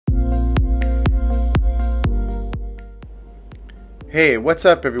Hey, what's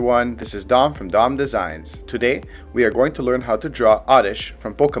up everyone? This is Dom from Dom Designs. Today, we are going to learn how to draw Oddish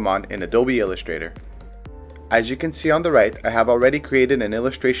from Pokemon in Adobe Illustrator. As you can see on the right, I have already created an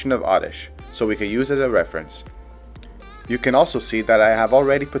illustration of Oddish, so we can use as a reference. You can also see that I have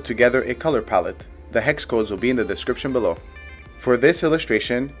already put together a color palette. The hex codes will be in the description below. For this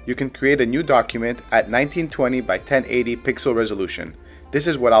illustration, you can create a new document at 1920 by 1080 pixel resolution. This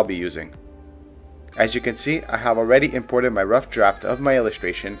is what I'll be using. As you can see, I have already imported my rough draft of my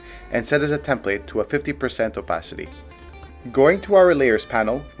illustration and set as a template to a 50% opacity. Going to our layers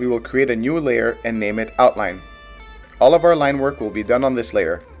panel, we will create a new layer and name it Outline. All of our line work will be done on this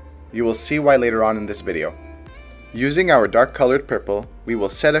layer. You will see why later on in this video. Using our dark colored purple, we will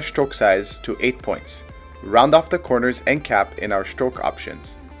set a stroke size to 8 points. Round off the corners and cap in our stroke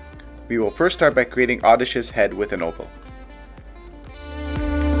options. We will first start by creating Oddish's head with an oval.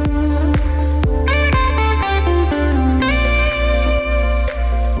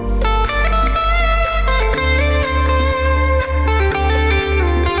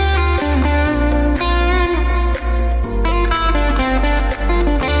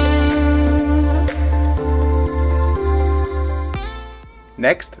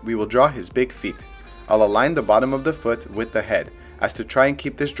 Next, we will draw his big feet. I'll align the bottom of the foot with the head, as to try and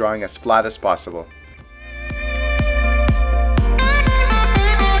keep this drawing as flat as possible.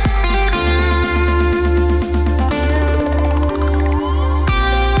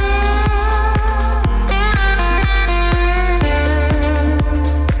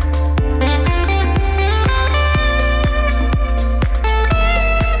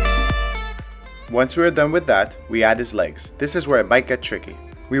 Once we are done with that, we add his legs. This is where it might get tricky.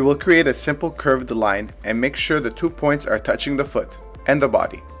 We will create a simple curved line and make sure the 2 points are touching the foot and the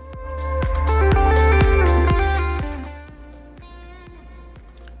body.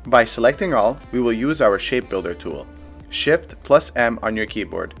 By selecting all, we will use our shape builder tool. Shift plus M on your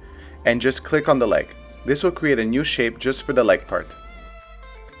keyboard and just click on the leg. This will create a new shape just for the leg part.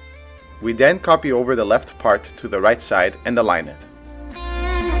 We then copy over the left part to the right side and align it.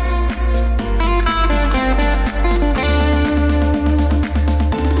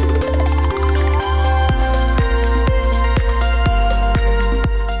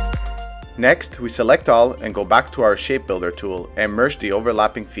 Next, we select all and go back to our shape builder tool and merge the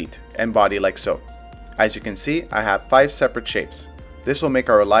overlapping feet and body like so. As you can see, I have 5 separate shapes. This will make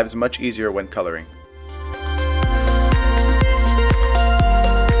our lives much easier when coloring.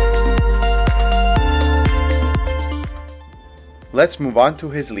 Let's move on to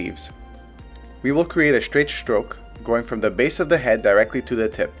his leaves. We will create a straight stroke going from the base of the head directly to the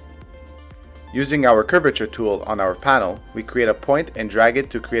tip. Using our curvature tool on our panel, we create a point and drag it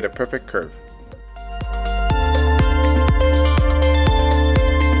to create a perfect curve.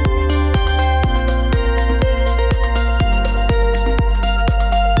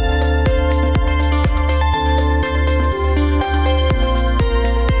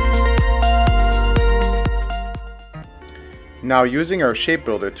 Now using our shape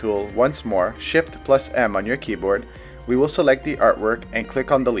builder tool once more, Shift plus M on your keyboard, we will select the artwork and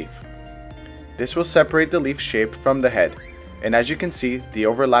click on the leaf. This will separate the leaf shape from the head, and as you can see, the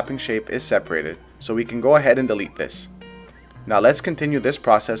overlapping shape is separated, so we can go ahead and delete this. Now let's continue this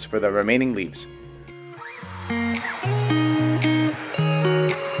process for the remaining leaves.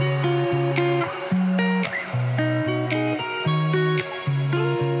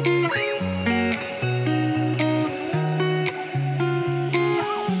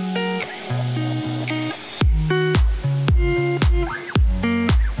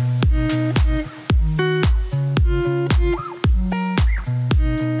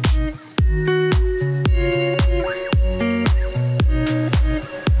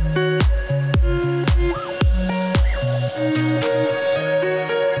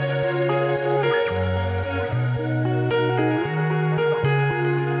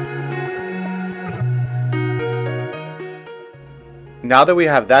 Now that we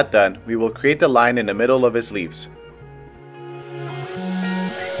have that done, we will create the line in the middle of his leaves.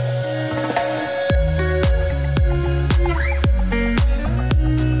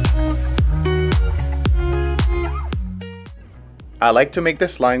 I like to make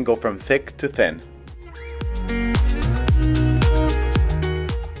this line go from thick to thin.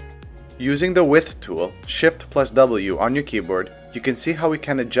 Using the width tool, Shift plus W on your keyboard, you can see how we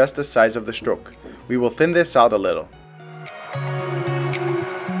can adjust the size of the stroke. We will thin this out a little.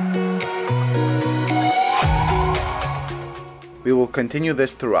 We will continue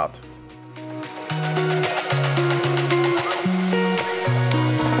this throughout.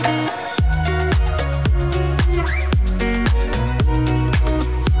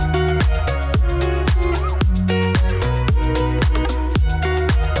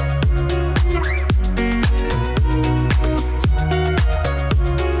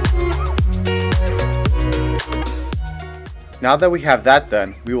 Now that we have that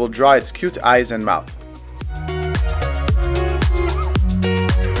done, we will draw its cute eyes and mouth.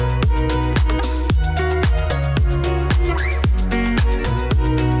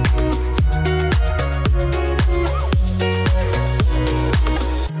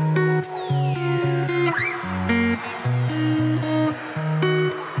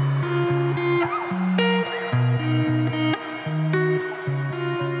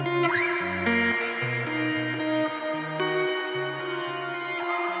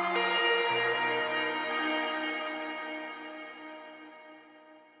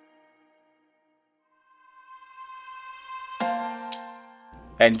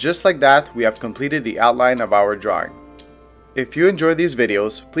 And just like that, we have completed the outline of our drawing. If you enjoy these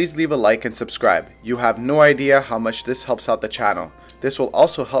videos, please leave a like and subscribe. You have no idea how much this helps out the channel. This will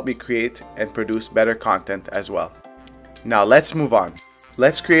also help me create and produce better content as well. Now let's move on.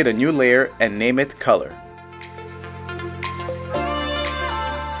 Let's create a new layer and name it Color.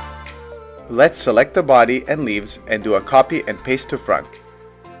 Let's select the body and leaves and do a copy and paste to front.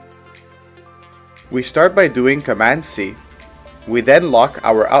 We start by doing Command C. We then lock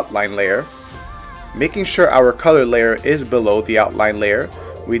our outline layer. Making sure our color layer is below the outline layer,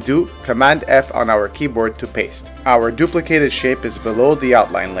 we do Command F on our keyboard to paste. Our duplicated shape is below the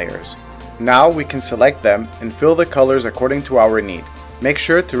outline layers. Now we can select them and fill the colors according to our need. Make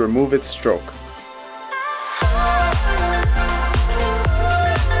sure to remove its stroke.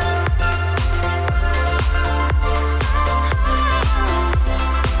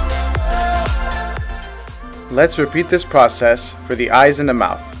 Let's repeat this process for the eyes and the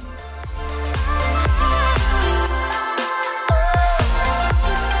mouth.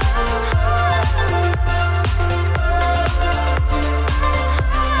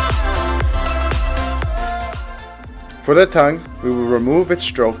 For the tongue, we will remove its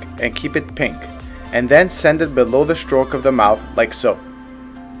stroke and keep it pink, and then send it below the stroke of the mouth like so.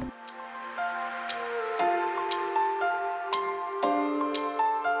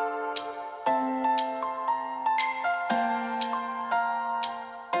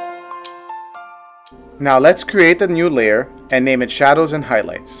 Now let's create a new layer and name it Shadows and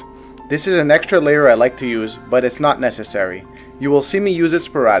Highlights. This is an extra layer I like to use, but it's not necessary. You will see me use it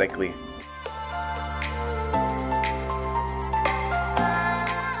sporadically.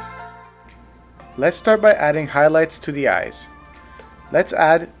 Let's start by adding highlights to the eyes. Let's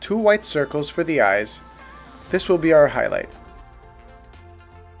add 2 white circles for the eyes. This will be our highlight.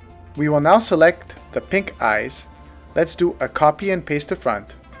 We will now select the pink eyes. Let's do a copy and paste to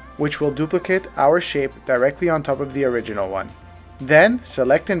front, which will duplicate our shape directly on top of the original one. Then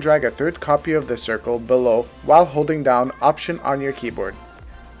select and drag a third copy of the circle below while holding down Option on your keyboard.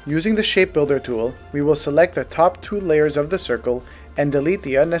 Using the Shape Builder tool, we will select the top 2 layers of the circle and delete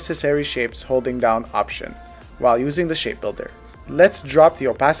the unnecessary shapes holding down Option while using the Shape Builder. Let's drop the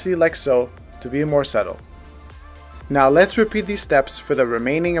opacity like so to be more subtle. Now let's repeat these steps for the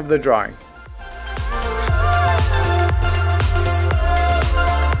remaining of the drawing.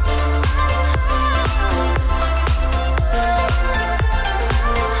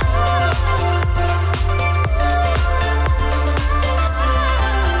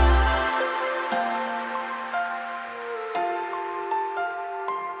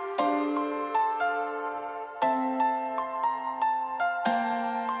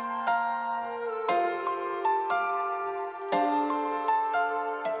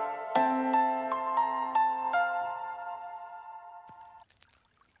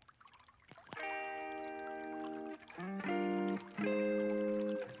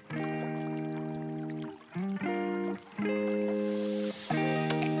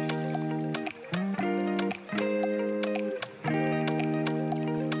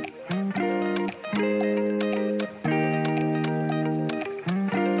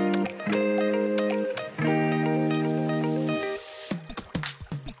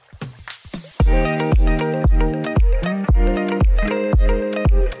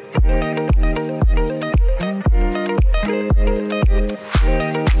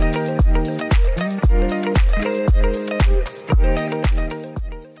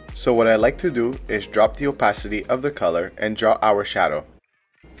 So what I like to do is drop the opacity of the color and draw our shadow.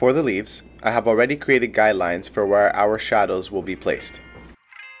 For the leaves, I have already created guidelines for where our shadows will be placed.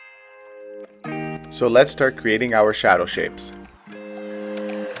 So let's start creating our shadow shapes.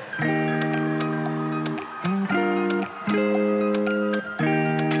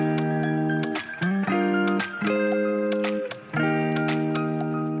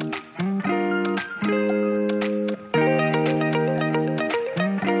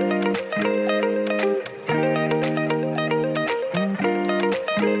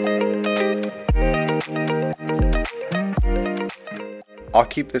 I'll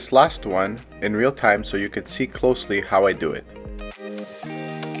keep this last one in real time so you can see closely how I do it.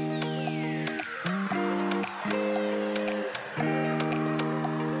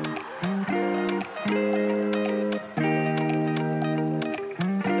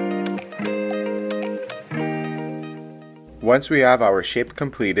 Once we have our shape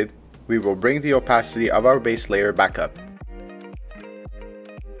completed, we will bring the opacity of our base layer back up.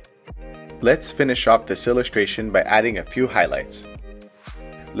 Let's finish off this illustration by adding a few highlights.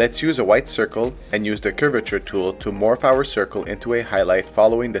 Let's use a white circle and use the curvature tool to morph our circle into a highlight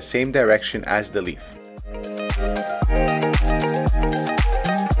following the same direction as the leaf.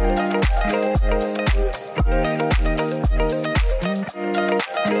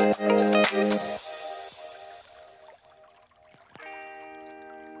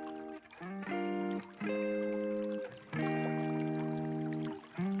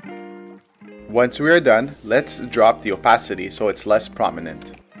 Once we are done, let's drop the opacity so it's less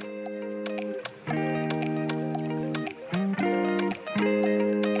prominent.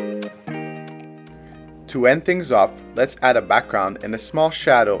 To end things off, let's add a background and a small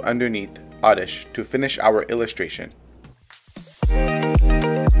shadow underneath Oddish to finish our illustration.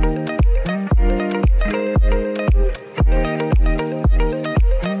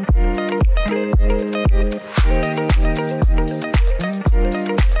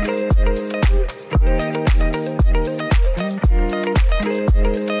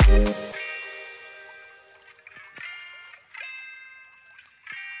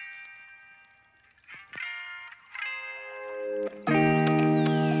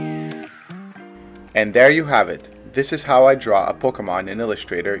 And there you have it. This is how I draw a Pokemon in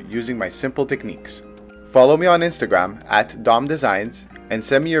Illustrator using my simple techniques. Follow me on Instagram @DomDesigns and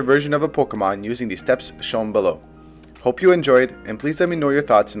send me your version of a Pokemon using the steps shown below. Hope you enjoyed, and please let me know your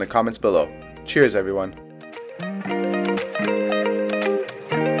thoughts in the comments below. Cheers everyone!